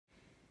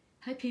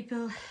Hi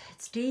people,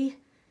 it's Dee,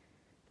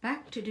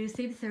 back to do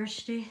Theme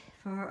Thursday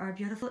for our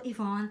beautiful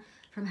Yvonne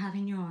from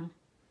Having You On.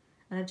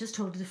 And I've just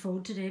holding the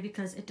phone today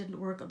because it didn't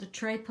work on the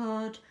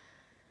tripod.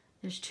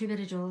 There's too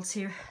many dolls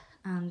here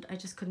and I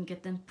just couldn't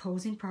get them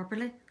posing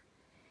properly.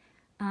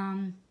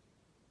 I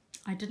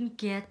didn't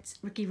get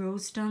Ricky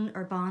Rose done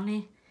or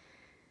Bonnie.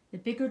 The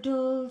bigger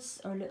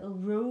dolls are little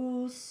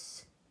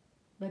Rose,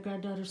 my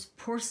granddaughter's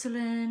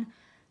Porcelain,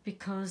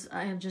 because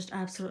I am just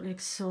absolutely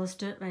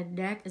exhausted. My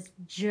neck is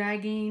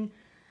dragging.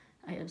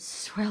 I am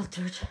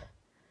sweltered.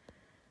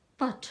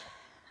 But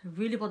I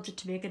really wanted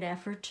to make an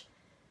effort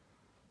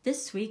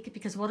this week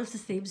because one of the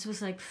themes was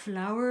like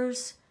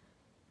flowers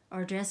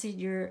or dressing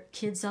your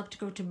kids up to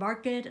go to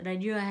market, and I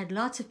knew I had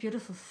lots of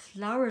beautiful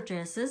flower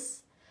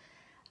dresses.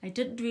 I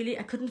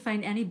couldn't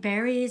find any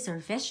berries or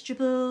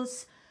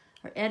vegetables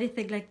or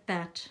anything like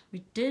that.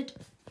 We did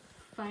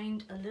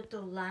find a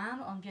little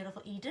lamb on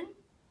Beautiful Eden.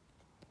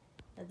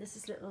 And this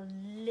is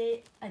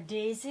a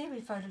daisy.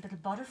 We found a little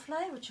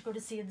butterfly, which you're going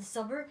to see in the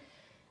summer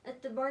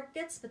at the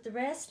markets, but the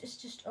rest is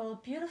just all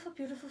beautiful,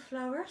 beautiful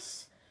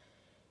flowers.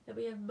 And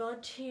we have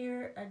Mud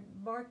here and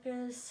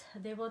Marcus,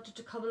 and they wanted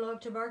to come along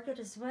to market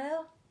as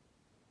well.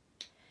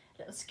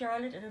 Little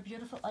Scarlet in a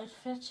beautiful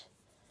outfit,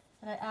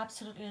 and I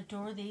absolutely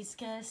adore these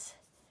guys.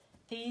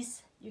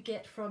 These you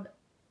get from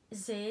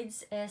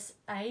Zaids,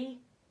 S-I-A-N,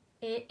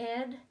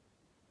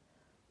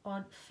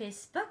 on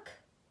Facebook,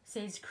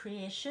 Zaids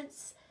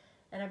Creations.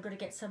 And I'm going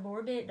to get some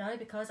more made now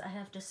because I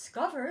have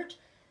discovered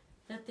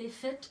that they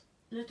fit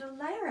little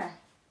Lyra.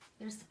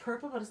 There's the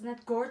purple one, isn't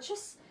that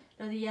gorgeous?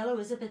 Now the yellow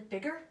is a bit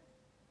bigger.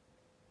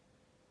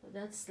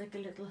 That's like a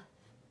little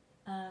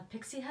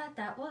pixie hat,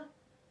 that one.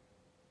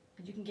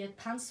 And you can get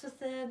pants with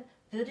them,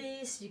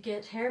 hoodies, you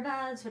get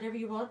hairbands, whatever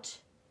you want.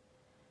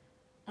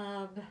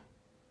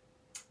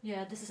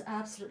 Yeah, this is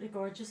absolutely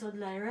gorgeous on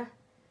Lyra,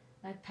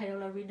 my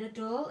Paolarina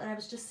doll. And I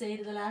was just saying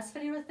in the last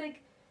video, I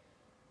think,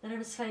 that I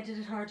was finding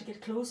it hard to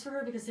get clothes for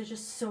her because they're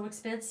just so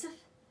expensive.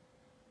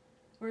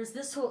 Whereas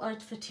this whole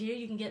outfit here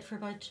you can get for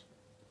about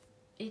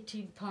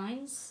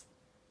 £18.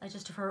 I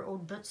just have her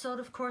own boots on,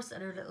 of course,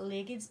 and her little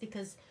leggings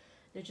because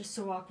they're just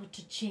so awkward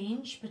to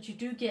change. But you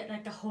do get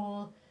like a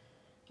whole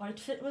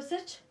outfit with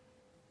it.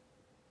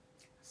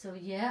 So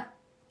yeah,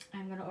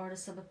 I'm going to order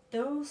some of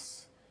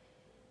those.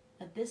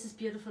 And this is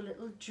Beautiful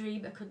Little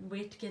Dream. I couldn't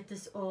wait to get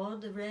this on,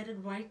 the red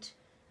and white.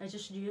 I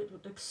just knew it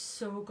would look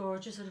so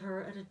gorgeous on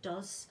her, and it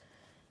does.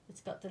 It's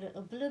got the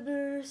little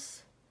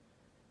bloomers.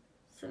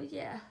 So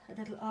yeah, and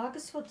little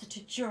August wanted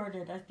to join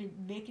it. I've been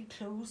making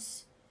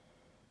clothes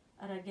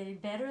and I'm getting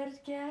better at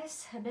it,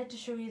 guys. I meant to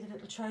show you the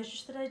little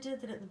trousers that I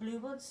did, the little blue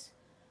ones.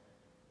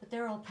 But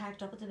they're all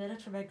packed up at the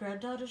minute for my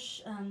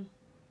granddaughter's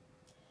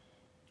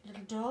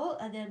little doll.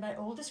 And then my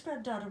oldest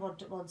granddaughter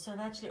wanted one, so I've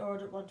actually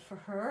ordered one for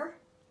her.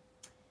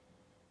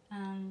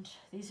 And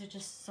these are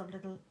just some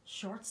little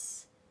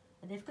shorts.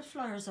 And they've got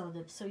flowers on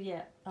them. So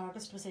yeah,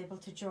 August was able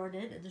to join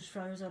in, and there's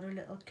flowers on her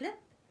little clip.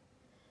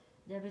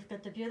 Then we've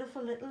got the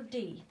beautiful little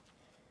D.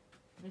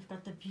 We've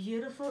got the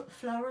beautiful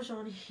flowers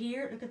on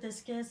here. Look at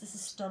this, guys. This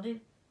is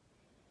stunning.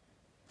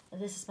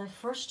 And this is my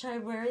first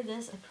time wearing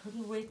this. I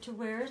couldn't wait to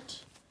wear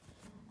it.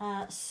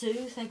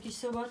 Sue, thank you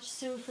so much,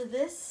 Sue, for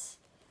this.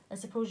 I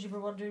suppose you were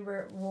wondering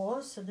where it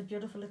was. And the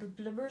beautiful little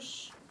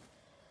bloomers.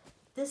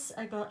 This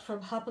I got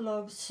from Hop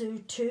Along Sue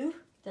 2.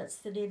 That's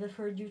the name of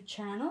her new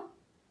channel.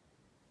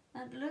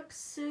 And look,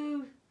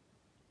 Sue,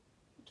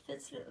 it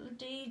fits little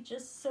D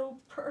just so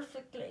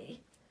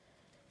perfectly.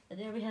 And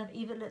there we have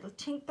even little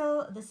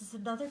Tinkle. This is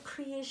another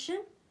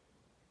creation,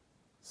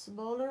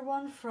 smaller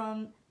one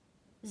from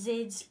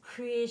Zaids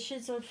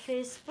Creations on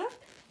Facebook.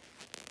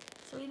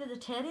 So even the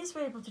teddies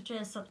were able to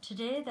dress up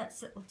today.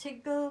 That's little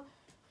Tinkle.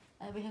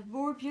 And we have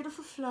more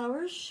beautiful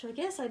flowers. I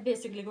guess I'm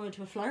basically going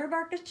to a flower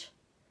market,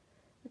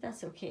 but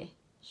that's okay.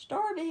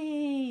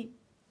 Stormy!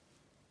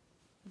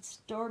 And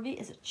Stormy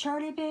is a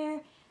Charlie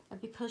Bear. And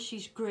because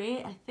she's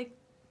grey, I think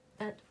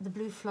that the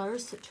blue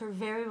flowers fit her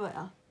very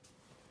well.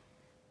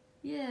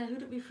 Yeah, who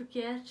did we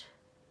forget?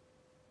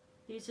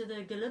 These are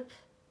the Gallup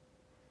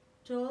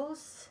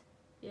dolls.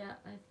 Yeah,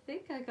 I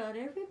think I got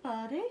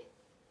everybody.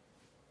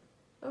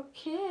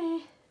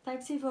 Okay,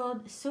 thanks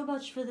Yvonne so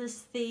much for this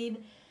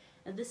theme.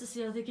 And this is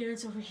the other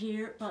girls over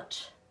here,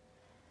 but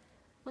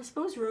I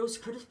suppose Rose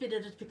could have been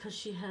in it because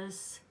she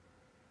has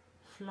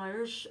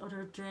flowers on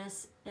her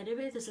dress.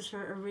 Anyway, this is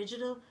her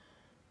original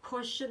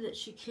costume that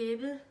she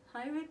came in.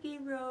 Hi Ricky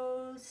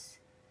Rose.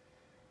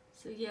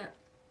 So yeah,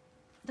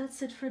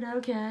 that's it for now,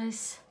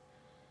 guys.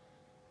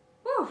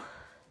 Woo!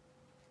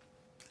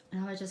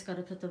 Now I just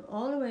gotta put them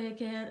all away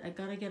again. I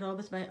gotta get on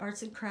with my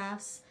arts and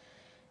crafts,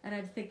 and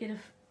I'm thinking of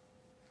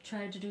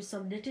trying to do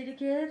some knitting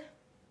again,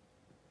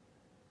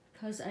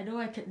 because I know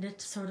I could knit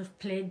sort of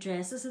plain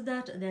dresses and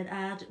that, and then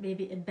add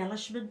maybe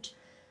embellishment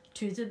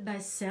to them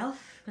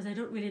myself, because I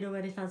don't really know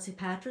any fancy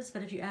patterns,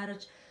 but if you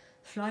added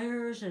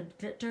flowers and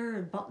glitter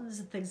and buttons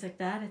and things like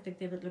that, I think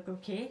they would look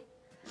okay.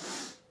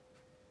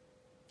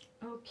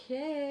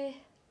 Okay,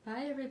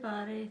 bye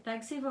everybody.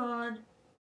 Thanks Yvonne.